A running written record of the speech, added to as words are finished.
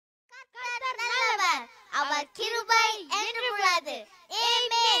கர்த்தர் நல்லவர், அவர் கிருபை என்றும் உள்ளது.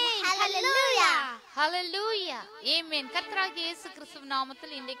 ஆமென். ஹல்லேலூயா. ஹல்லேலூயா. ஆமென். கர்த்தராகிய இயேசு கிறிஸ்துவின்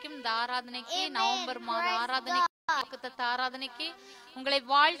நாமத்தில் இன்றைக்கும் இந்த ஆராதனைக்கு, நவம்பர் மாத ஆராதனைக்கு உங்களை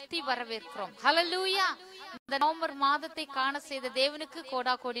வாழ்த்தி வரவேற்கிறோம். ஹல்லேலூயா. இந்த நவம்பர் மாதத்தை காண செய்த தேவனுக்கு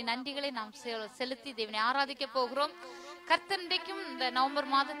கோடா கோடி நன்றிகளை நாம் செலுத்தி தேவனை ஆராதிக்க போகிறோம். கர்த்தர் இன்றைக்கும் இந்த நவம்பர்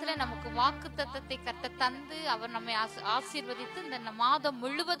மாதத்துல நமக்கு வாக்கு தத்தத்தை கர்த்தர் தந்து அவர் நம்மை ஆசீர்வதித்து இந்த மாதம்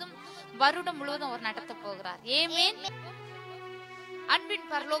முழுவதும் வருடம் முழுவதும் அவர் நடத்த போகிறார். ஆமென். அன்பின்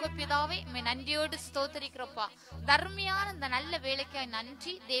பரலோக பிதாவே, நன்றியோடு ஸ்தோத்திரிக்கிறோப்பா. தர்மியான இந்த நல்ல வேலைக்காய்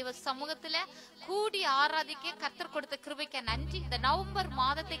நன்றி. தேவ சமூகத்துல கூடி ஆராதிக்க கர்த்தர் கொடுத்த கிருபைக்காய் நன்றி. இந்த நவம்பர்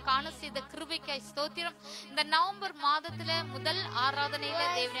மாதத்தை காண செய்த கிருபைக்காய் ஸ்தோத்திரம். இந்த நவம்பர் மாதத்துல முதல் ஆராதனையில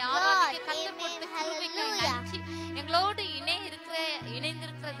தேவனை ஆராதிக்க கர்த்தர் கொடுத்த கிருபைக்காய் நன்றி. எங்களோடு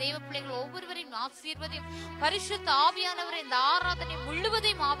இணைந்திருக்கிற தேவ பிள்ளைகள் ஒவ்வொருவரையும் ஆசீர்வதியும். பரிசுத்த ஆவியானவரை இந்த ஆராதனை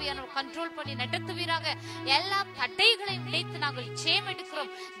முழுவதையும் ஆவியானவர் கண்ட்ரோல் பண்ணி நடத்துவீராக. எல்லா தடைகளையும் உடைத்து நாங்கள்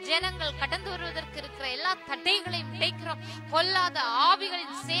எடுக்கிறோம். ஜனங்கள் கடந்து வருவதற்கு இருக்கிற எல்லா தடைகளையும் உடைக்கிறோம். பொல்லாத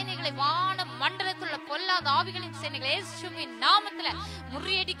ஆவிகளின் சேனைகளை, வான மண்டலத்தில் உள்ள பொல்லாத ஆவிகளின் சேனைகளை இயேசுவின் நாமத்துல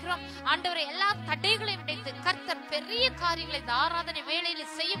முறியடிக்கிறோம். ஆண்டவரை எல்லா தடைகளையும் உடைத்து கர்த்தர் பெரிய காரியங்களை இந்த ஆராதனை வேளையில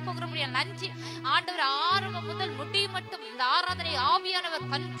செய்ய போகிறபடியா நன்றி. ஆண்டவர் ஆரம்பம் முதல் முடி மட்டும் இந்த ஆராதனை ஆவியானவர்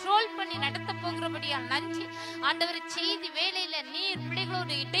கண்ட்ரோல் பண்ணி நடத்த போகிறபடியா நன்றி. ஆண்டவர் செய்தி வேளையில நீர்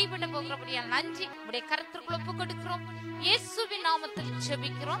பிள்ளைகளோடு இடைப்பட போகிறபடியா நன்றி. உடைய கருத்திற்குள் ஒப்பு கொடுக்கிறோம். இயேசுவின் நாமத்தில்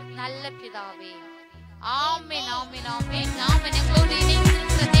ஜெபிக்கிறோம் நல்ல பிதாவே. ஆமென், ஆமென், ஆமென், ஆமென். எங்களோடு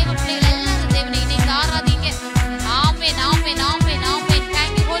இணைந்திருக்கிற தேவ பிள்ளைகள் எல்லாரும் தேவனை இணைந்து ஆராதிங்க. ஆமென், ஆமென், ஆமென், ஆமென்.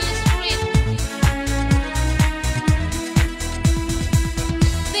 Thank you Holy Spirit.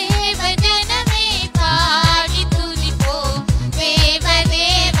 தேவ ஜனமே பாடி துதிப்போம், தேவ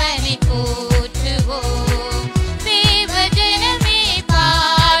தேவனை போற்றுவோம். தேவ ஜனமே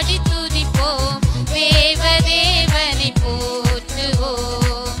பாடி துதிப்போம், தேவ தேவனை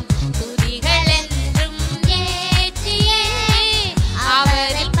போற்றுவோம். துதிகள் என்றும் ஏற்றியே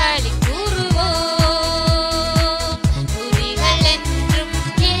அவரில் களி கூறுவோம். துதிகள் என்றும்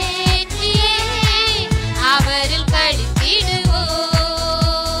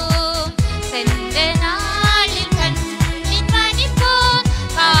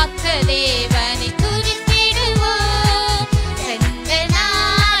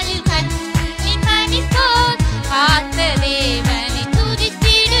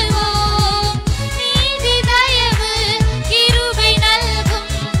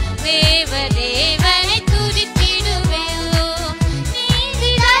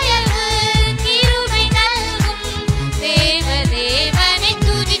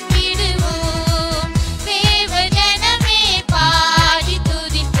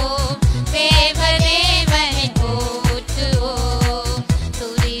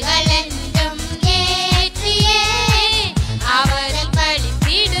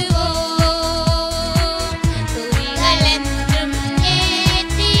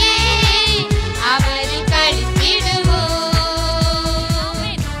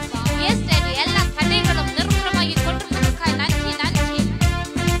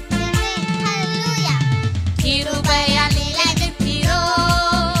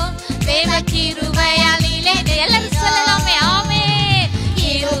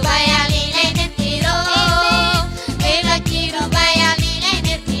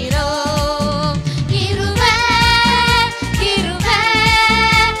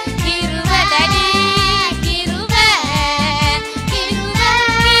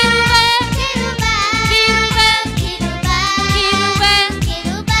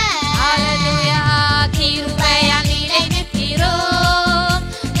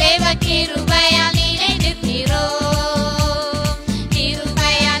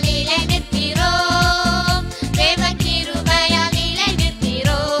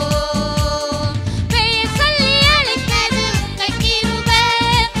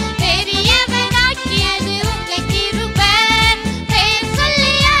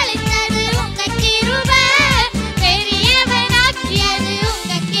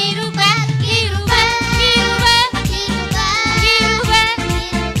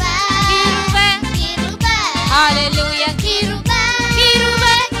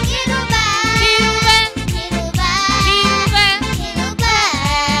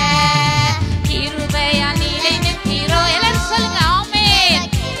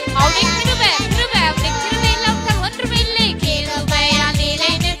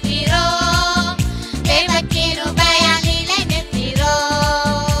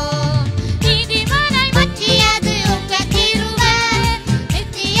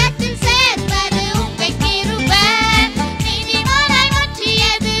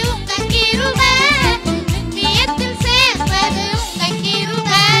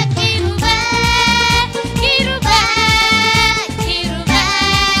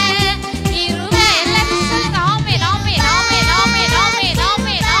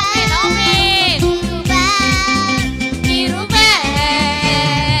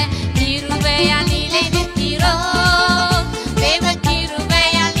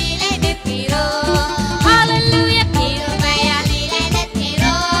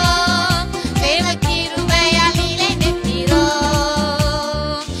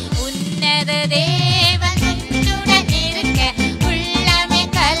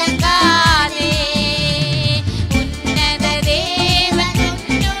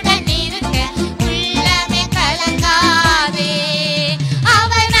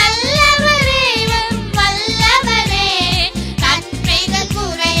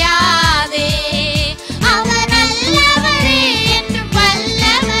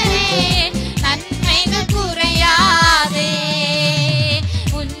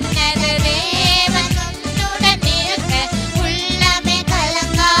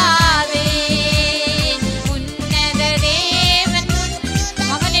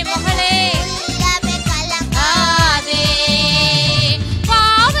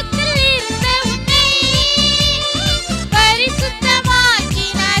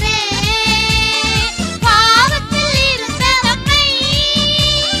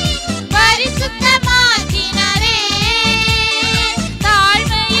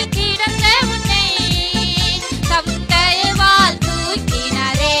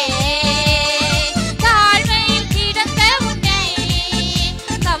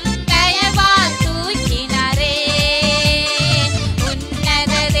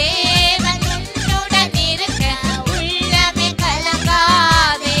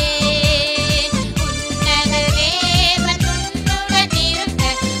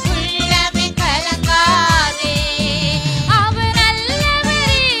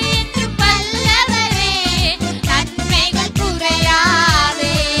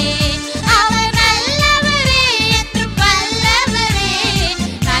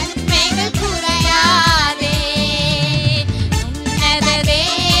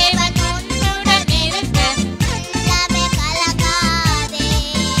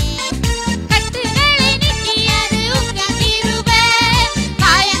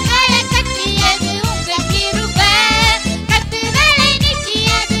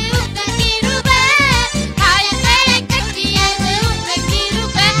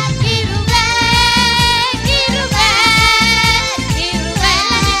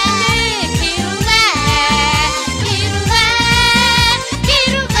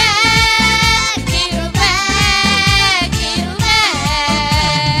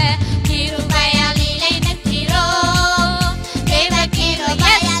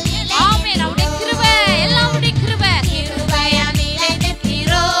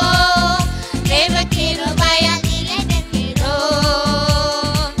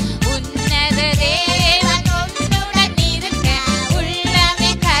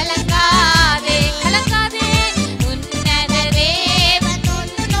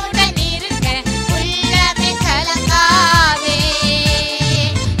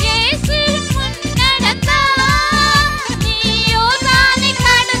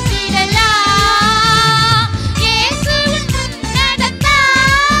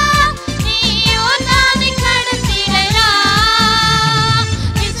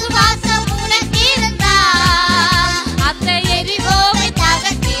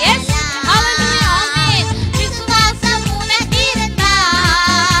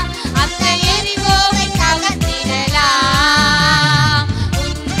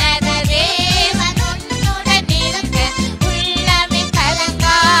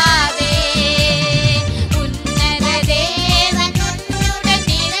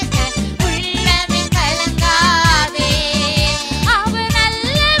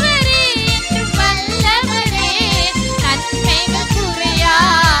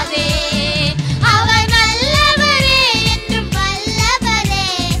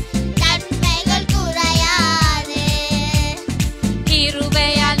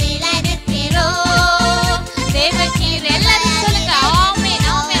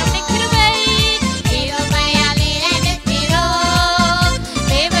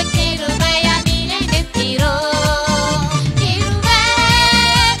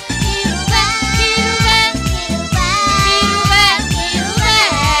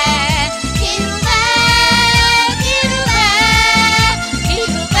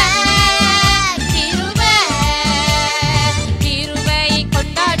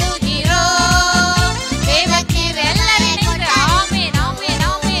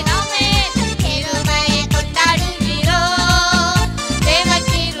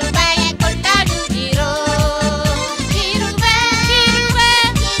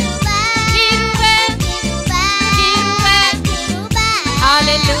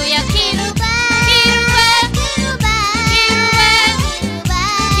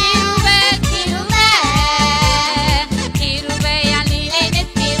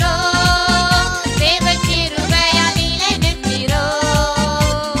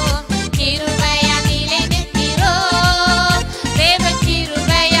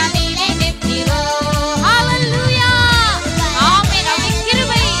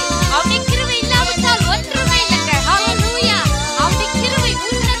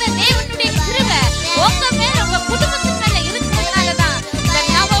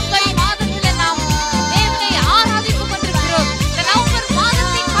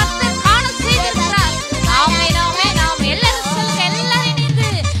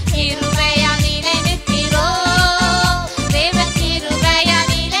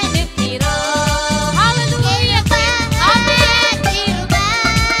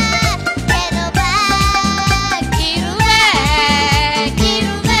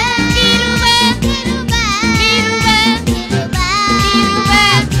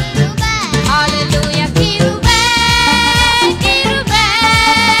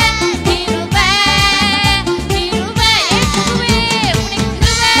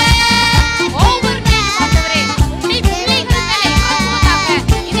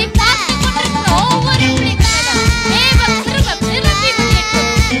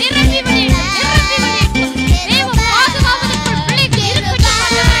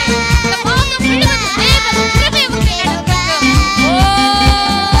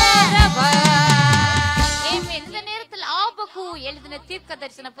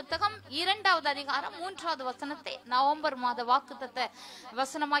தரிசன புத்தகம் 2வது அதிகாரம் 3வது வசனத்தை நவம்பர் மாத வாக்குத்தத்த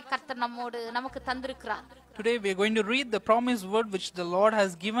வசனமாய் கர்த்தர் நமக்கு தந்திருக்கிறார். Today we are going to read the promised word which the Lord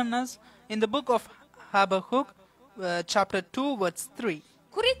has given us in the book of Habakkuk, chapter 2, verse 3.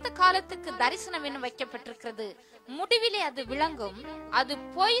 குறித்த காலத்துக்கு தரிசனம் என்ன வைக்கப்பட்டிருக்கிறது, முடிவிலே அது விளங்கும், அது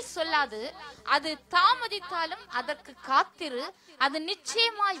பொய் சொல்லாது, அது தாமதித்தாலும் அதற்கு காத்திரு, அது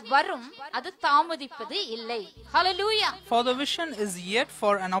நிச்சயமாய் வரும், அது தாமதிப்பது இல்லை. Hallelujah. For the vision is yet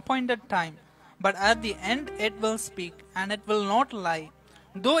for an appointed time, but at the end it will speak, and it will not lie.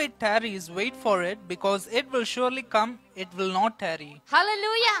 Though it tarries, wait for it, because it will surely come, it will not tarry.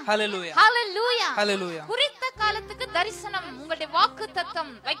 Hallelujah. Hallelujah. Hallelujah. Hallelujah. குறித்த காலத்துக்கு தரிசனம் உங்களுடைய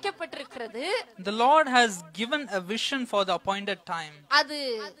வாக்குத்தத்தம் வைக்கப்பட்டிருக்கிறது. The Lord has given a vision for the appointed time. அது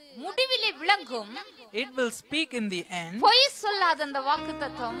முடிவிலே விளங்கும். It will speak in the end. பொய் சொல்லாத அந்த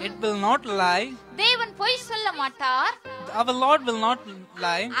வாக்குத்தத்தம். It will not lie. தேவன் பொய் சொல்ல மாட்டார். Our Lord will not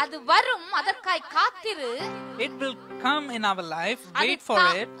lie. அது வரும், அதற்காய் காத்திரு. It will come in our life. Wait for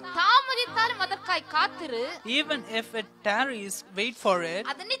it. தாமதித்தாலும் அதற்காய் காத்திரு. Even if it tarries, wait for it.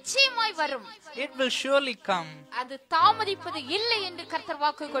 அது நிச்சயமாய் வரும். It will surely come. அது தாமதிப்பது இல்லை என்று கர்த்தர்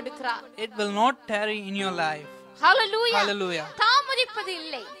வாக்கு கொடுக்கிறார். It will not tarry in your life. Hallelujah. Hallelujah. தாமதிப்பது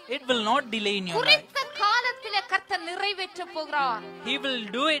இல்லை. It will not delay in your life. குறித்த காலத்திலே கர்த்தர் நிறைவேற்ற போகிறார். He will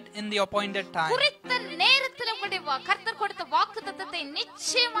do it in the appointed time. குறித்த நேரத்திலே உங்களுடைய கர்த்தர் கொடுத்த வாக்குத்தத்தத்தை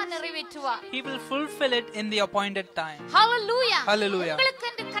நிச்சயமா நிறைவேற்றுவார். He will fulfill it in the appointed time. Hallelujah. Hallelujah. உங்களுக்கு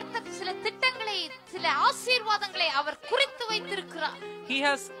என்று கர்த்தர் சில திட்டங்களை, சில ஆசீர்வாதங்களை அவர் குறித்து வைத்திருக்கிறார். He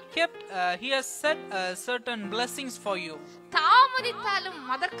has set certain blessings for you. தாமதித்தாலும்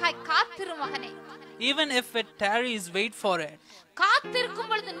அதற்காய் காத்திரு மகனே. Even if it tarries, wait for it. காத்திருக்கும்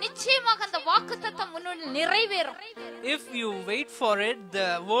பொழுது நிச்சயமாக அந்த வாக்குத்தத்தம் உன்னுள் நிறைவேறும். If you wait for it, the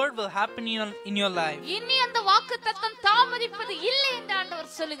word will happen in your life. இனி அந்த வாக்குத்தத்தம் தாமதிப்பது இல்லை என்று ஆண்டவர்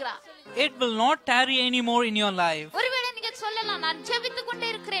சொல்லுகிறார். It will not tarry anymore in your life. ஒருவேளை நீங்க சொல்லலாம், நான் ஜெபித்துக் கொண்டே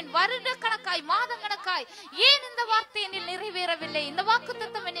இருக்கிறேன் வருட கணக்காய், மாதம் கணக்காய், ஏன் இந்த வார்த்தை என்னில் நிறைவேறவில்லை, இந்த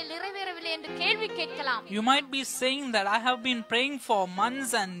வாக்குத்தத்தம் என்னில் நிறைவேறவில்லை என்று கேள்வி கேட்கலாம். You might be saying that I have been praying for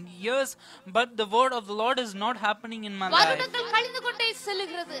months and years, but the word of the Lord is not happening in my life. வருடங்கள் கழிந்து கொண்டே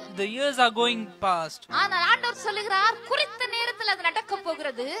செல்கிறது. The years are going past. ஆனால் ஆண்டவர் சொல்லுகிறார், குறித்த நேரத்தில் அது நடக்க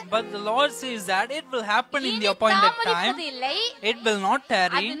போகிறது. But the Lord says that it will happen in the appointed time. It will not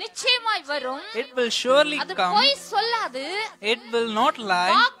tarry. அது நிச்சயமாய் வரும். It will surely அது come. பொய் சொல்லாது. It will not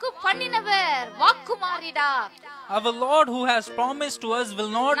lie. வாக்கு பண்ணினவர் வாக்கு மாறிடார். Our Lord who has promised to us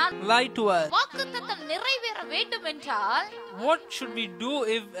will not lie to us. வாக்குத்தத்தம் நிறைவேற வேண்டும் என்றால் What should we do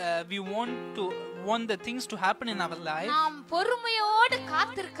if we want the things to happen in our life? நாம் பொறுமையோடு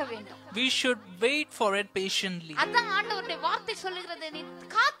காத்திருக்க வேண்டும். We should wait for it patiently. அதான் ஆண்டவருடைய வார்த்தை சொல்லுகிறது, நீ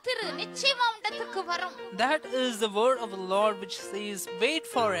காத்திரு, நிச்சயமா உன்னிடத்துக்கு வரும். That is the word of the Lord which says wait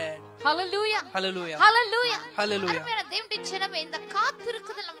for it. Hallelujah. Hallelujah. Hallelujah. Hallelujah. அருமையான தேவனுடைய ஜனமே, இந்த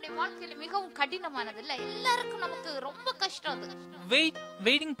காத்திருக்குதல் நம்முடைய வாழ்க்கையில மிகவும் கடினமானது இல்ல, எல்லாருக்கும் நமக்கு ரொம்ப கஷ்டம் அது.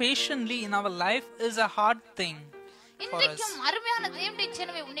 Waiting patiently in our life is a hard thing. இன்றைக்கும் அருமையான தேவனுடைய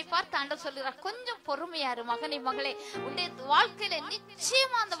ஜனமே, உன்னை பார்த்து ஆண்டவர் சொல்கிறார், கொஞ்சம் பொறுமையா இரு மகனே, மகளே, உன்னுடைய வாழ்க்கையில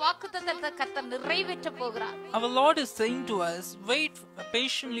நிச்சயமா அந்த வாக்குத்தத்தத்தை கர்த்தர் நிறைவேற்ற போகிறார். Our Lord is saying to us, wait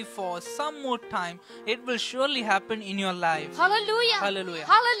patiently for some more time. It will surely happen in your life. Hallelujah. Hallelujah.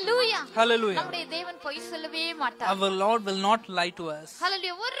 Hallelujah. Hallelujah. நம்முடைய தேவன் பொய் சொல்லவே மாட்டார். Our Lord will not lie to us.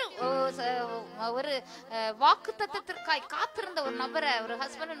 Hallelujah. ஒரு வாக்குத்தத்தத்திற்காய் காத்திருந்த ஒரு நபரை, ஒரு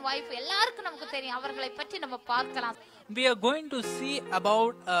ஹஸ்பண்ட் அண்ட் வைஃப், எல்லாருக்கும் நமக்கு தெரியும். அவர்களை பற்றி நம்ம பார்க்கலாம். We are going to see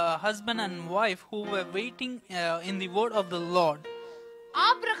about a husband and wife who were waiting in the word of the Lord.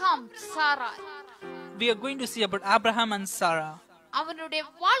 Abraham, Sarah. We are going to see about Abraham and Sarah. அவனுடைய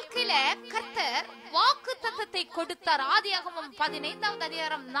வாழ்க்கையில கர்த்தர் வாக்குத்தத்தத்தை கொடுத்தார். ஆதியாகமம் 15வது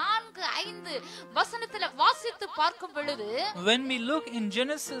அதிகாரம் 4-5 வசனத்துல வாசித்து பார்க்கும் பொழுது, when we look in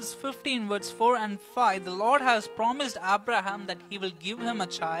Genesis 15 verse 4 and 5, the Lord has promised Abraham that he will give him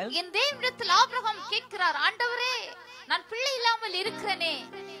a child. என் தேவனிடத்தில் ஆபிரகாம் கேட்கிறார், ஆண்டவரே, நான் பிள்ளை இல்லாமல் இருக்கிறேனே,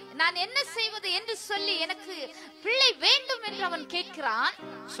 நான் என்ன செய்வது என்று சொல்லி எனக்கு பிள்ளை வேண்டும் என்று அவன் கேட்கிறான்.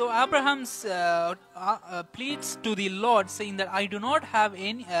 So Abraham pleads to the Lord, saying that I do not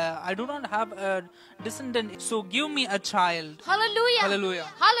have a descendant, so give me a child. Hallelujah. Hallelujah.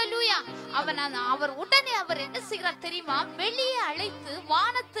 Hallelujah. அவர் உடனே அவர் என்ன செய்கிறார் தெரியுமா? வெளியே அழைத்து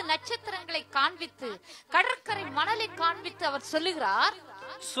வானத்து நட்சத்திரங்களை காண்பித்து கடற்கரை மணலை காண்பித்து அவர் சொல்லுகிறார்.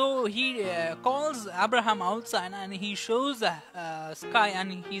 So he calls Abraham outside and he shows the sky and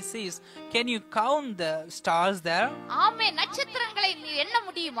he says, can you count the stars there? ஆமென். நட்சத்திரங்களை நீ எண்ண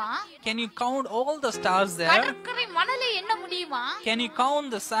முடியுமா? Can you count all the stars there? கடற்கரை மணலை எண்ண முடியுமா? Can you count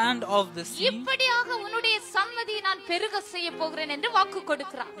the sand of the sea? இப்படியாக உன்னுடைய சந்ததியை நான் பெருக செய்ய போகிறேன் என்று வாக்கு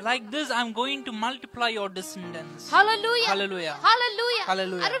கொடுக்கிறார். Like this I'm going to multiply your descendants. Hallelujah. Hallelujah. Hallelujah.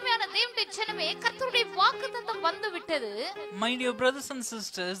 Hallelujah. அருமையான தேவனுடைய ஜனமே, கர்த்தருடைய வாக்குத்தத்தம் வந்து விட்டது. My dear brothers and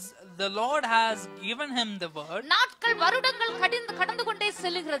sisters, the Lord has given him the word. நாட்கள் வருடங்கள் கடந்து கொண்டே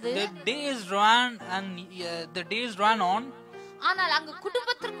செல்கிறது. The days ran and the days ran on. ஆனால் அங்கு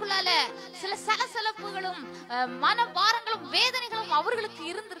குடும்பத்திற்குள்ளால சில சலசலப்புகளும் மனபாரங்களும் வேதனைகளும் அவர்களுக்கு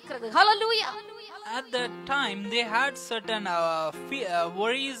இருந்திருக்கிறது. Hallelujah. At that time they had certain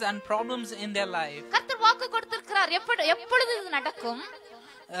worries and problems in their life. கர்த்தர் வாக்கு கொடுத்திருக்கிறார். எப்பொழுது இது நடக்கும்?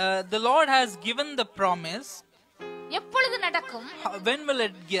 The Lord has given the promise. எப்பொழுது நடக்கும்? When will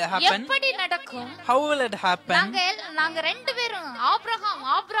it happen? எப்படி நடக்கும்? How will it happen? நாங்க ரெண்டு பேரும்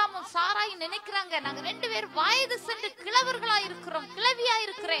ஆபிரகாமும் சாராய் நினைக்கிறாங்க, நாங்க ரெண்டு பேரும் வயது சென்று கிழவர்களா இருக்கிறோம், கிழவியா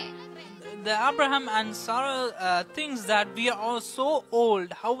இருக்கிறேன். The Abraham and Sarah thinks that we are all so old.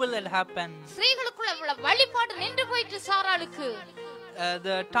 How will it happen? ஸ்திரீகளுக்குள்ள வழிபாடு நின்று போயிட்டு சாராளுக்கு.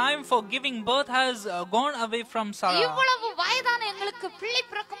 The time for giving birth has gone away from Sarah. இவ்வளவு வயதான எங்களுக்கு பிள்ளை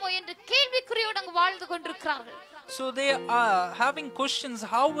பிறக்குமோ என்று கேள்விக்குறியோடு அங்கு வாழ்ந்து கொண்டிருக்கிறார்கள். So they are having questions,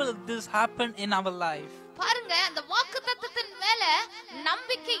 how will this happen in our life? பாருங்க, அந்த வாக்குத்தத்தத்தின் மேல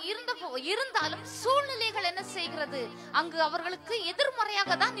நம்பிக்கை இருந்தாலும் சூழ்நிலைகள் என்ன செய்கிறது? அங்கு அவர்களுக்கு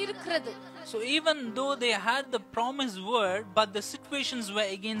எதிர்மறையாக தான் இருக்கிறது. So even though they had the promised word, but the situations were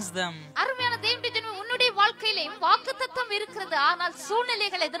against them. அருமையான தேவனுடைய ஜனமே, உன்னுடைய வாழ்க்கையிலும் வாக்குத்தத்தம் இருக்கிறது, ஆனால்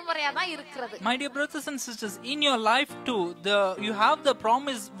சூழ்நிலைகள் எதிர்மறையா தான் இருக்கிறது. My dear brothers and sisters, in your life too, you have the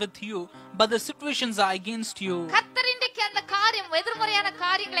promise with you, but the situations are against you. கர்த்தர் இன்றைக்கு அந்த காரியம், எதிர்மறையான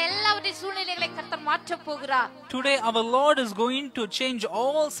காரியங்களை எல்லாவற்றை சூழ்நிலைகளை கர்த்தர் மாற்ற போகிறார். Today our Lord is going to change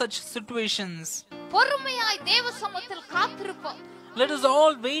all such situations. பொறுமையாய் தேவ சமூகத்தில் காத்திருப்போம். Let us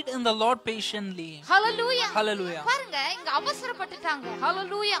all wait in the Lord patiently. Hallelujah. Hallelujah. பாருங்க, இங்க அவசரப்பட்டுட்டாங்க.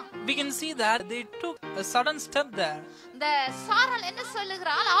 Hallelujah. We can see that they took a sudden step there. இந்த சாராள் என்ன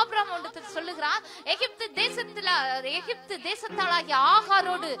சொல்லுகிறாள்? ஆபிரகாம் ஒன்று சொல்லுகிறார், எகிப்து தேசத்தாளாகிய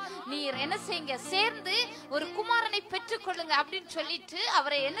ஆகாரோடு நீர் என்ன செய்யுங்க, சேர்ந்து ஒரு குமாரனை பெற்றுக் கொள்ளுங்க அப்படின்னு சொல்லிட்டு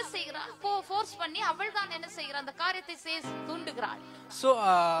அவரை என்ன செய்கிறார், ஃபோர்ஸ் பண்ணி அவள் தான் என்ன செய்கிறார், அந்த காரியத்தை செய்ய தூண்டுகிறாள். So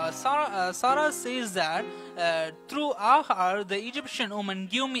Sarah says that through Agar the Egyptian woman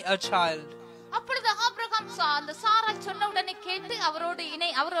give me a child. அப்பொழுது ஆபிரகாம் அந்த சாராள் சொன்ன உடனே கேட்டு அவரோடு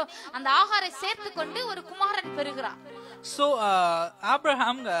அந்த ஆகாரை சேர்த்து கொண்டு ஒரு குமாரன் பெறுகிறார். So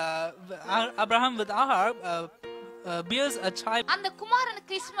Abraham with Agar bears a child. அந்த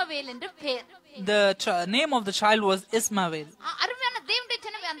குமாரனுக்கு இஸ்மவேல் என்று பெயர். The name of the child was Ismail. அருமையான தேவனுடைய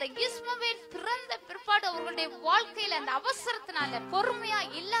ஜனமே, அந்த இஸ்மவேல் பிறந்த பிற்பாடு அவர்களுடைய வாழ்க்கையில அந்த அவசரத்தினால பொறுமையா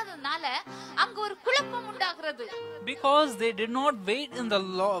இல்லாததுனால அங்க ஒரு குழப்பம் உண்டாகிறது. Because they did not wait in the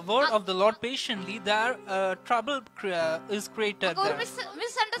word of the Lord patiently, there trouble is created there. there. ஒரு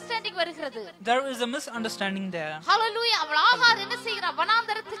misunderstanding வருகிறது. There is a misunderstanding there. Hallelujah. அவள் ஆகார் என்ன செய்கிறார்?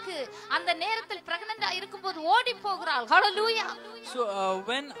 வனாந்தரத்துக்கு அந்த நேரத்தில் பிரெக்னன்ட்டா இருக்கும்போது ஓடி போகிறாள். Hallelujah. So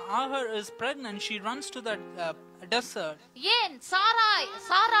when Agar is pregnant, she runs to the desert. ஏன்?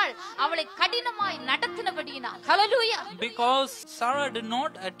 சாராள் அவளை கடினமாய் நடத்தினபடியினால். Hallelujah. Because Sarah did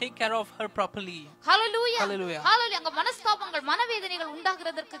not take care of her properly. Hallelujah. Hallelujah. Hallelujah. அங்க மனஸ்தாபங்கள், மனவேதனைகள்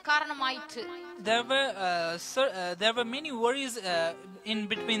உண்டாகிறதற்கு காரணமாயிற்று. There were many worries in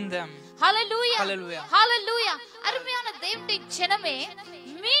between them. Hallelujah. Hallelujah. Hallelujah. அருமையான தேவனுடைய ஜனமே,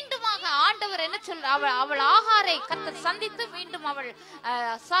 மீண்டுமாக ஆண்டவர் என்ன சொல்றார்? அவள் ஆகாரை கர்த்தர் சந்தித்து மீண்டும் அவள்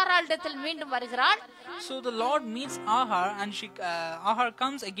சாராளிடத்தில் மீண்டும் வருகிறாள். So the Lord meets Agar and Agar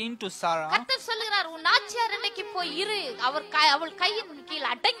comes again to Sarah. கர்த்தர் சொல்லுகிறார், உன் நாச்சியார் அன்னைக்கு போய் இரு, அவள் கையின் கீழ்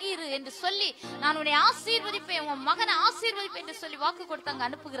அடங்கி இரு என்று சொல்லி நான் உன்னை ஆசீர்வதிப்பேன், உன் மகனை ஆசீர்வதிப்பேன் என்று சொல்லி வாக்கு கொடுத்தாங்க,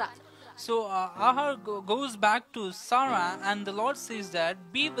 அனுப்புகிறார். So Agar goes back to Sarah and the Lord says that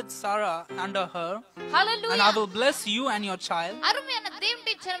be with Sarah under her. Hallelujah. And I will bless you and your child. அருமையான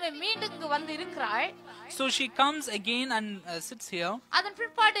தேவனுடைய ஜனமே, மீண்டும் இங்கு வந்து இருக்கிறாள். So she comes again and sits here. அதன்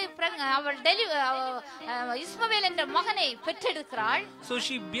பிற்பாடு அவள் இஸ்மவேல் என்ற மகனை பெற்றெடுக்கிறாள். So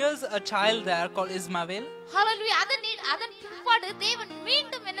she bears a child there called Ismail. Hallelujah. அதன் பிற்பாடு தேவன்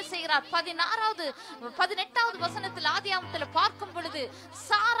மீண்டும் என்ன செய்கிறார்? 18வது வசனத்தில் ஆதியாகமத்தில் பார்க்கும் பொழுது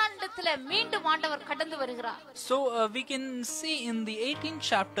சாராளிடத்தில் மீண்டும் ஆண்டவர் கடந்து வருகிறார். So we can see in the 18th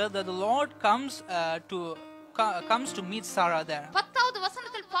chapter that the Lord comes to meet Sarah there. 10வது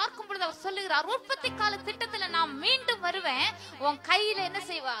வசனத்தில் பார்க்கும் பொழுது அவர் சொல்லுகிறார், உற்பத்தி கால திட்டத்துல நான் மீண்டும் வருவேன், உன் கையில என்ன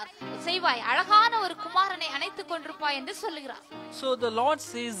செய்வாய், அழகான ஒரு குமாரனை அணைத்துக் கொண்டிருப்பாய் என்று சொல்லுகிறார். So the Lord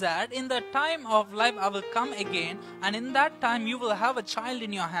says that in the time of life I will come again, and in that time you will have a child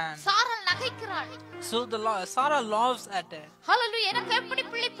in your hand. சாராள் நகைக்கிறாள். So Sarah laughs at it. ஹalleluya எனக்கு எப்படி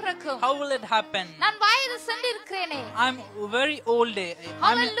பிள்ளை பிறக்கும்? How will it happen? நான் வயது சென்றிருக்கிறேனே. I'm very old.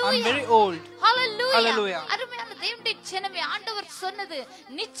 I'm very old. Hallelujah. Hallelujah. அருமையான தேவனுடைய ஜனமே, ஆண்டவர் சொன்னது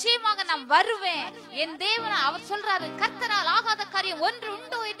நிச்சயமாக நான் வருவேன். என் தேவன் அவர் சொல்றாரு, கர்த்தரால் ஆகாத காரியம் ஒன்று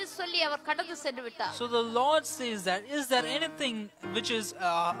உண்டோ என்று சொல்லி அவர் கடந்து சென்று விட்டார். So the Lord says that, is there anything which is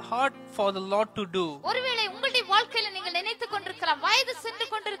hard for the Lord to do? ஒருவேளை உங்களுடைய வாழ்க்கையில நீங்கள் நினைத்துக் கொண்டிருக்கலாம், வயது சென்று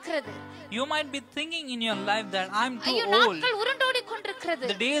கொண்டிருக்கிறது. You might be thinking in your life that I'm too ஐயோ, old. நாட்கள் உருண்டோடி கொண்டிருக்கிறது.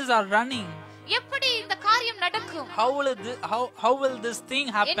 The days are running. எப்படி இந்த காரியம் நடக்கும்? How will this thing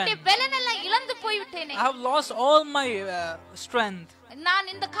happen? என்னுடைய பலனெல்லாம் இழந்து போய்விட்டேனே. I have lost all my strength.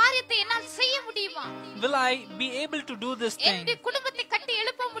 நான் இந்த காரியத்தை என்னால் செய்ய முடியுமா? Will I be able to do this thing? என்னுடைய குடும்பத்தை கட்டி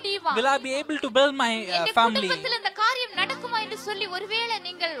எழுப்ப முடியுமா? Will I be able to build my family? குடும்பத்தில் இந்த காரியம் நடக்குமா என்று சொல்லி ஒருவேளை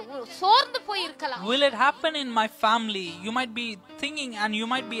நீங்கள் சோர்ந்து போய் இருக்கலாம். Will it happen in my family? You might be thinking, and you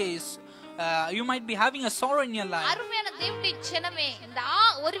might be having a sorrow in your life. அருமையான தேவனுடைய ஜனமே, இந்த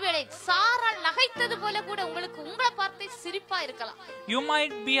ஒருவேளை சாராள் நகைத்தது போல கூட உங்களுக்கு உங்களை பார்த்து சிரிப்பா இருக்கலாம். You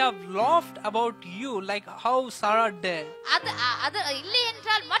might be have laughed about you like how Sarah did. அது இல்லை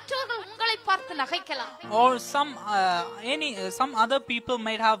என்றால் மற்றவர்கள் உங்களை பார்த்து நகைக்கலாம். Or some other people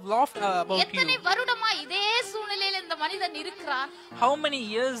might have laughed about you. எத்தனை வருடமா இதே சூழ்நிலையில் இந்த மனிதன் இருக்கிறார்? How many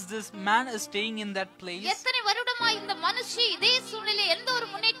years this man is staying in that place? எத்தனை வருடமா இந்த மனுஷி இதே சூழ்நிலையில் எந்த ஒரு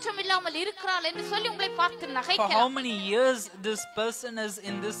முன்னேற்றம் இல்லாமல் இருக்கிறாள் என்று சொல்லி உங்களை பார்த்து நகைக்கலாம். For how many years this person is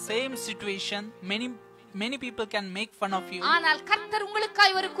in this same situation? Many people can make fun of you. ஆனால் கர்த்தர்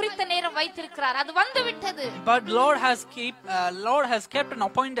உங்களுக்காய் ஒரு குறித்த நேரம் வைத்திருக்கிறார். அது வந்து விட்டது. But Lord has kept an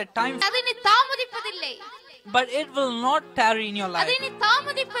appointed time. அதை நீ தாமதிப்பதில்லை. But it will not tarry in your life. அதை நீ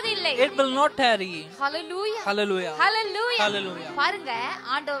தாமதிப்பதில்லை. It will not tarry. Hallelujah. Hallelujah. Hallelujah. Hallelujah. பாருங்க,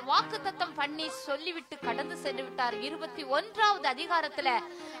 ஆண்டவர் வாக்குத்தத்தம் பண்ணி சொல்லிவிட்டு கடந்து சென்று விட்டார். 21வது அதிகாரத்துல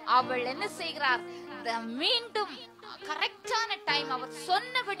அவள் என்ன செய்கிறார்? மீண்டும் கரெக்டான டைம் அவர்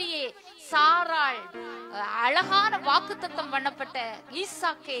சொன்னபடியே சாராள் அழகான வாக்குத்தத்தம் பண்ணப்பட்ட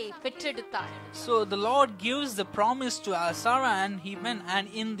ஈசாக்கை பெற்றெடுத்தாள். So the Lord gives the promise to Sarah, and he went, and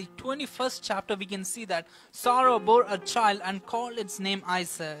in the 21st chapter we can see that Sarah bore a child and called its name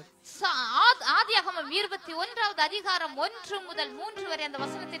Isaac. ஆதியாகமம் 21வது அதிகாரம் 1 முதல் 3 வரை அந்த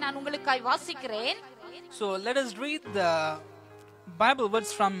வசனத்தை நான் உங்களுக்காய் வாசிக்கிறேன். So let us read the Bible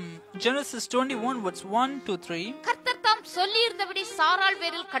words from Genesis 21 verse 1 to 3. கர்த்தர் தாம் சொல்லியிருந்தபடி சாராள்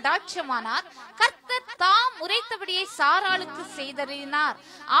பேரில் கடாட்சமானார். கர்த்தர் தாம் உரைத்தபடியே சாராளுக்கு செய்தறினார்.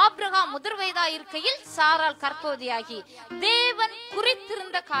 ஆபிரகாம் முதிர்வயதா இருக்கையில் சாராள் கர்ப்பவதியாகி தேவன்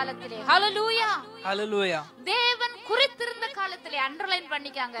குறித்திருந்த காலத்திலே, ஹalleluya, Hallelujah. தேவன் குறித்திருந்த காலத்திலே, அண்டர்லைன்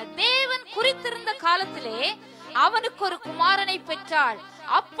பண்ணிக்காங்க, தேவன் குறித்திருந்த காலத்திலே அவனுக்கு ஒரு குமாரனை பெற்றாள்.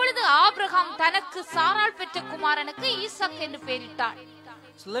 அப்பொழுது ஆபிரகாம் தனக்கு சாராள் பெற்ற குமாரனுக்கு ஈசாக் என்று பெயரிட்டார்.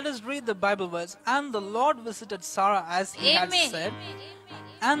 So let us read the Bible verse. And the Lord visited Sarah as he had said,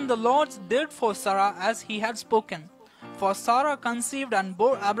 and the Lord did for Sarah as he had spoken. For Sarah conceived and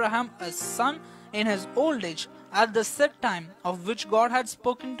bore Abraham a son in his old age, at the set time of which God had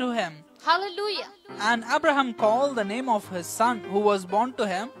spoken to him. Hallelujah. And Abraham called the name of his son who was born to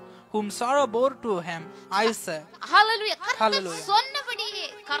him, whom Sarah bore to him, Isaac. Hallelujah. Hallelujah. சொன்னபடியே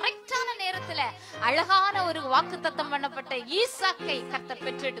கரெக்டான நேரத்துல அழகான ஒரு வாக்குத்தத்தம் பண்ணப்பட்ட ஈசாக்கை கர்த்தர்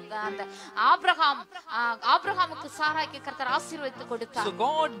பெற்றெடுத்தார். அந்த ஆபிரகாமுக்கு சாராய்க்கு கர்த்தர் ஆசீர்வதித்து கொடுத்தார். So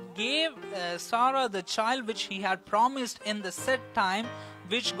God gave Sarah the child which he had promised in the set time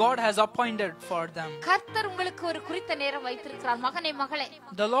which God has appointed for them. கர்த்தர் உங்களுக்கு ஒரு குறித்த நேரம் வைத்திருக்கிறார். மகனே, மகளே,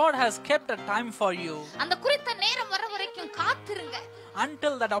 The Lord has kept a time for you. அந்த குறித்த நேரம் வர வரைக்கும் காத்திருங்க.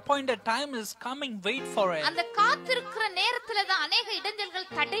 Until that appointed time is coming, wait for it. அந்த காத்திருக்கிற நேரத்துல தான் अनेक இடைஞ்சல்கள்,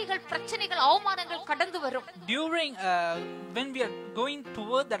 தடைகள், பிரச்சனைகள், அவமானங்கள் கடந்து வரும். During when we are going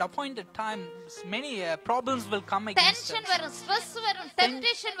toward that appointed time, many problems will come against us. Tension வரும், stress வரும்,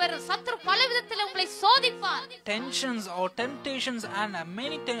 temptation வரும். சத்துரு பல விதத்துல உங்களை சோதிப்பான். Tensions or temptations and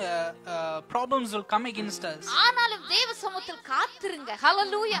many problems will come against us. ஆனாலும் தேவ சமூகத்தில் காத்திருங்க.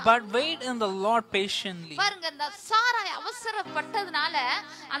 Hallelujah. But wait in the Lord patiently. பாருங்க, இந்த சாராய் அவசரப்பட்டதுனால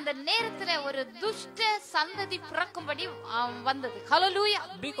அந்த நேரத்துல ஒரு துஷ்ட சந்ததி பிறக்கும்படி வந்தது. Hallelujah.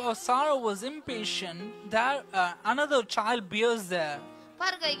 Because Sarah was impatient, that another child bears there.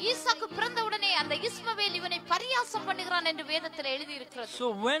 பாருங்க, ஈசாக்கு பிறந்த உடனே அந்த இஸ்மவேல் இவனை பரியாசம் பண்ணுகிறான் என்று வேதத்தில் எழுதி இருக்கிறது. So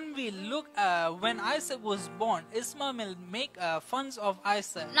when we look when Isaac was born, Ishmael make funs of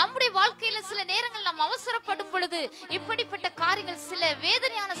Isaac. நம்முடைய வாழ்க்கையில சில நேரங்கள் நாம் அவசரப்படும் பொழுது இப்படிப்பட்ட காரியங்கள், சில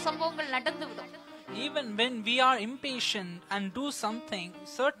வேதனையான சம்பவங்கள் நடந்துவிடும். Even when we are impatient and do something,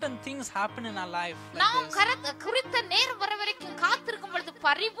 certain things happen in our life. நாம் குறித்த நேரம் வர வரைக்கும் காத்திருக்கும் பொழுது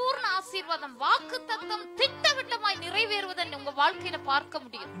பரிபூர்ண ஆசீர்வாதம் வாக்குத்தத்தம் திட்டவட்டமாய் நிறைவேறுவதை உங்க வாழ்க்கையில பார்க்க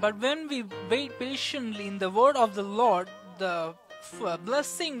முடியும். But when we wait patiently in the word of the Lord, the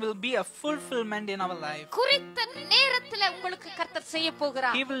blessing will be a fulfillment in our life. குறித்த நேரத்துல உங்களுக்கு கர்த்தர் செய்ய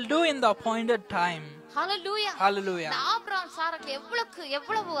போகிறார். He will do in the appointed time. Hallelujah. Hallelujah. Abraham சாராக்கு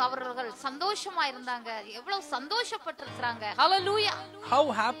எவ்வளவு அவர்கள் சந்தோஷமா இருந்தாங்க, எவ்வளவு சந்தோஷப்பட்டிருக்காங்க. Hallelujah. How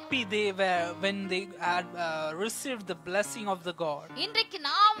happy they were when they had received the blessing of the God. இன்றைக்கு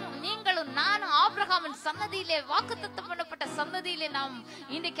நீங்களும் நானும் ஆபிரகாமின் சன்னதியிலே வாக்குத்தத்தம் பண்ணப்பட்ட சன்னதியிலே நாம்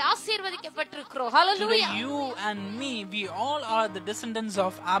இன்றைக்கு ஆசீர்வதிக்கப்பட்டிருக்கிறோம். Hallelujah. Today you and me, we all are the descendants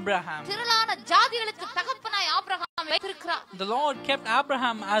of Abraham. திரளான ஜாதிகளுக்கு தகப்பனாய் ஆபிரகாம் வைத்திருக்கிறார். The Lord kept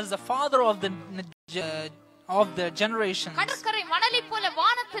Abraham as the father of the generations. கடற்கரை மணலை போல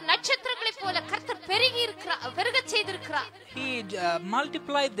வானத்து நட்சத்திரங்களை போல கர்த்தர் பெருகச் செய்திருக்கிறார். He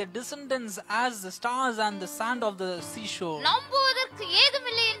multiplied their descendants as the stars and the sand of the seashore. நம்புவதற்கு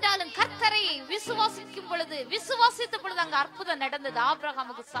ஏதுமில்லை என்றாலும் கர்த்தரை விசுவாசித்த பொழுது அங்க அற்புதம் நடந்தது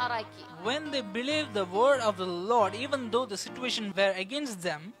ஆபிரகாமுக்கு சாராய்க்கு. When they believed the word of the Lord, even though the situation were against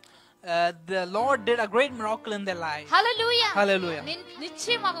them, the Lord did a great miracle in their life. Hallelujah. Hallelujah.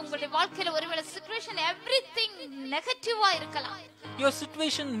 நிச்சயமாக உங்களுடைய வாழ்க்கையில ஒருவேளை situation everything நெகட்டிவா இருக்கலாம். Your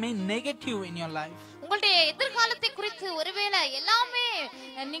situation may negative in your life. உங்களுடைய எதிர்காலத்தை குறித்து ஒருவேளை எல்லாமே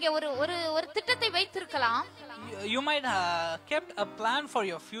நீங்க ஒரு திட்டத்தை வைத்திருக்கலாம். You might have kept a plan for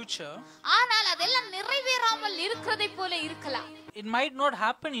your future. ஆனால் அதெல்லாம் நிறைவேறாமல் இருக்கிறதை போல இருக்கலாம். It might not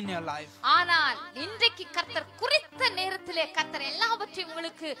happen in your life. ஆனால் இன்றைக்கு கர்த்தர் குறித்த நேரத்திலே கர்த்தர் எல்லாவற்றையும்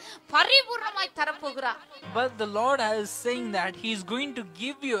உங்களுக்கு பரிபூர்ணமாய் தரப்போகிறார். But the Lord is saying that He is going to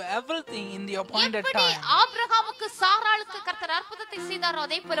give you everything in the appointed time. ஆபிரகாமுக்கு சாராளுக்கு கர்த்தர் அற்புதத்தை செய்தாரோ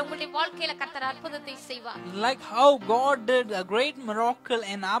அதே போல உங்களுடைய வாழ்க்கையில கர்த்தர் அற்புதத்தை செய்வார். Like how God did a great miracle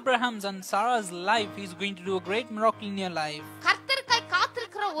in Abraham's and Sarah's life, He is going to do a great miracle in your life. கர்த்தருக்காய்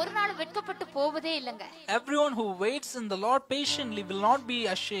காத்திருக்கிற ஒரு நாள் வெட்கப்பட்டு போவதே இல்லங்க. Everyone who waits in the Lord patiently will not be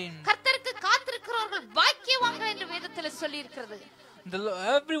ashamed. கர்த்தருக்கு காத்திருக்கிறவர்கள் பாக்கியவான்கள் என்று வேதத்திலே சொல்லி இருக்கிறது.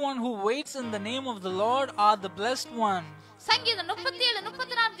 Everyone who waits in the name of the Lord are the blessed one. சங்கீதம்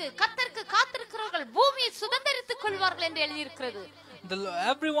 37:34 கர்த்தருக்கு காத்திருக்கிறவர்கள் பூமியை சுதந்தரித்துக் கொள்வார்கள் என்று எழுதி இருக்கிறது.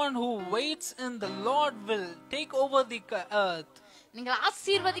 Everyone who waits in the Lord will take over the earth. நீங்கள்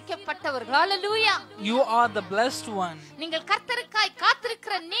ஆசீர்வதிக்கப்பட்டவர்கள். ஹalleluya. You are the blessed one. நீங்கள் கர்த்தருக்காய்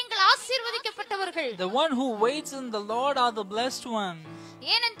காத்திருக்கிற நீங்கள் ஆசீர்வதிக்கப்பட்டவர்கள். The one who waits in the Lord are the blessed one.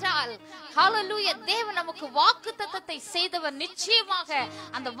 ஏனென்றால் ஹalleluya தேவன் நமக்கு வாக்குத்தத்தத்தை செய்தவர் நிச்சயமாக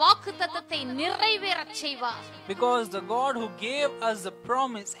அந்த வாக்குத்தத்தத்தை நிறைவேறச் செய்வார். Because the God who gave us the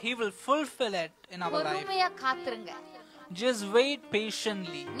promise, He will fulfill it in our life. பொறுமையா காத்திருங்க. Just wait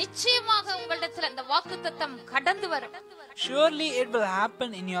patiently. நிச்சயமாக உங்களிடத்தில் அந்த வாக்குத்தத்தம் கடந்து வரும். Surely it will happen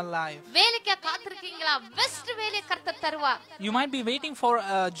in your life. வேலைக்கு காத்திருக்கீங்களா? பெஸ்ட் வேலையை கர்த்தர் தருவார். You might be waiting for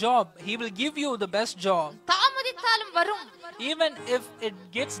a job. He will give you the best job. தாமதித்தாலும் வரும். Even if it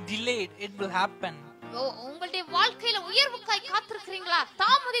gets delayed, it will happen. உங்களுடைய வாழ்க்கையில உயர்வுக்காய் காத்திருக்கீங்களா?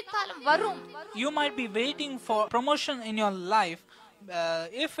 தாமதித்தாலும் வரும். You might be waiting for promotion in your life.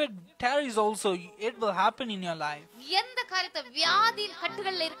 If it tarries also, it will happen in your life. எந்த காரியத்தை வியாதியின்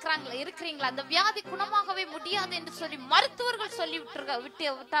கட்டுகள்ல இருக்கிறீங்களா? அந்த வியாதி குணமாகவே முடியாது என்று சொல்லி மருத்துவர்கள் சொல்லி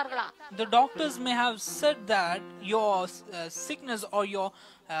விட்டார்களா? The doctors may have said that your sickness or your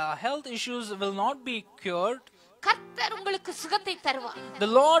health issues will not be cured. கர்த்தர் உங்களுக்கு சுகத்தை தருவார். The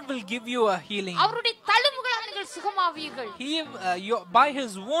Lord will give you a healing. அவருடைய தழும்புகளால் நீங்கள் சுகமாவீர்கள். By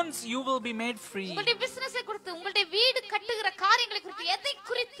His wounds you will be made free. உங்களுடைய பிசினஸை குறித்து, உங்களுடைய வீடு கட்டுகிற காரியங்களை குறித்து, எதை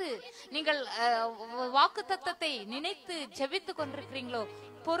குறித்து நீங்கள் வாக்குத்தத்தத்தை நினைத்து ஜெபித்துக் கொண்டிருக்கிறீங்களோ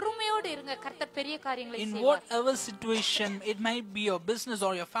பொறுமையோடு இருங்க. கர்த்தர் பெரிய காரியங்களை செய்வார். In whatever situation, it might be your business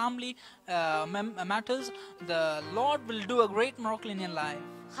or your family matters, the Lord will do a great miracle in your life.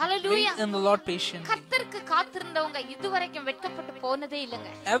 Hallelujah. Wait in the Lord patiently. கர்த்தருக்கு காத்திருந்தவங்க இதுவரைக்கும் வெட்கப்பட்டு போனதே இல்லங்க.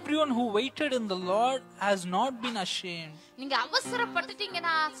 Everyone who waited in the Lord has not been ashamed. நீங்க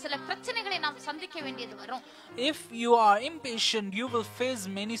அவசரப்பட்டுட்டீங்கன்னா சில பிரச்சனைகளை நாம் சந்திக்க வேண்டியது வரும். If you are impatient, you will face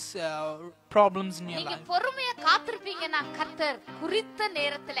many problems in your life. நீங்க பொறுமையா காத்திருப்பீங்கன்னா கர்த்தர் குறித்த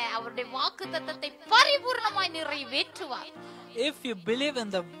நேரத்துல அவருடைய வாக்குத்தத்தத்தை பரிபூர்ணமாய் நிறைவேற்றுவார். If you believe in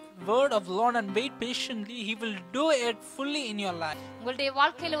the word of the Lord and wait patiently, He will do it fully in your life. உங்களுடைய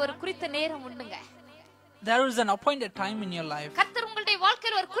வாழ்க்கையில ஒரு குறித்த நேரம் உண்டுங்க. There is an appointed time in your life. கர்த்தர் உங்களுடைய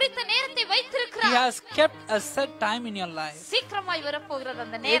வாழ்க்கையில ஒரு குறித்த நேரத்தை வைத்திருக்கிறார். He has kept a set time in your life. சீக்கிரமாய் வரப்போகிறது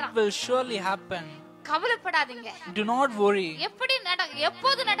அந்த நேரம். It will surely happen. கவலைப்படாதீங்க. Do not worry.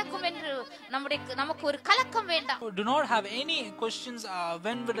 எப்போது நடக்கும் என்று நமக்கு ஒரு கலக்கம் வேண்டாம். Do not have any questions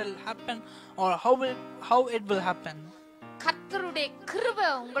when will it happen or how it will happen. கர்த்தருடைய கிருபை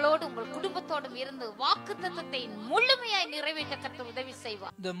உங்களோடு உங்கள் குடும்பத்தோடும் இருந்து வாக்குத்தத்தத்தை முழுமையாய் நிறைவேற்ற கர்த்தர் உதவி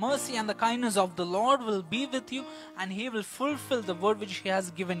செய்வார். The mercy and the kindness of the Lord will be with you and he will fulfill the word which he has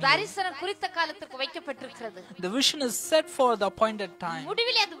given you. தரிசனம் குறித்த காலத்துக்கு வைக்கப்பட்டிருக்கிறது. The vision is set for the appointed time.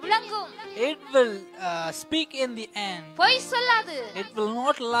 முடிவிலே அது விளங்கும். It will speak in the end. பொய் சொல்லாது. It will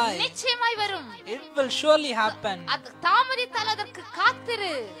not lie. நிச்சயமாய் வரும். It will surely happen. அது தாமதித்தால் அதற்கு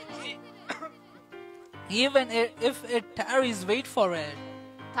காத்திரு. Even if it tarries, wait for it.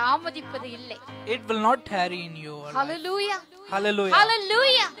 தாமதிப்பது இல்லை. It will not tarry in you. Hallelujah. Hallelujah.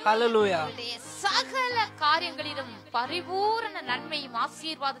 Hallelujah. Hallelujah. சகல காரியங்களிலும் பரிபூரண நன்மையும்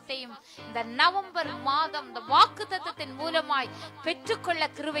ஆசீர்வாதத்தையும் இந்த நவம்பர் மாதம் இந்த வாக்குத்தத்தத்தின் மூலமாய் பெற்றுக்கொள்ள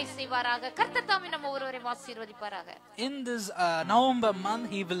கிருபை செய்வாராக. கர்த்தர் தாமே நம்ம ஒருவரையும் ஆசீர்வதிப்பாராக. In this November month,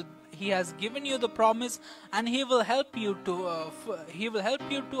 he has given you the promise and he will help you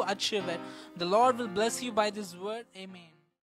to achieve it. The Lord will bless you by this word. Amen.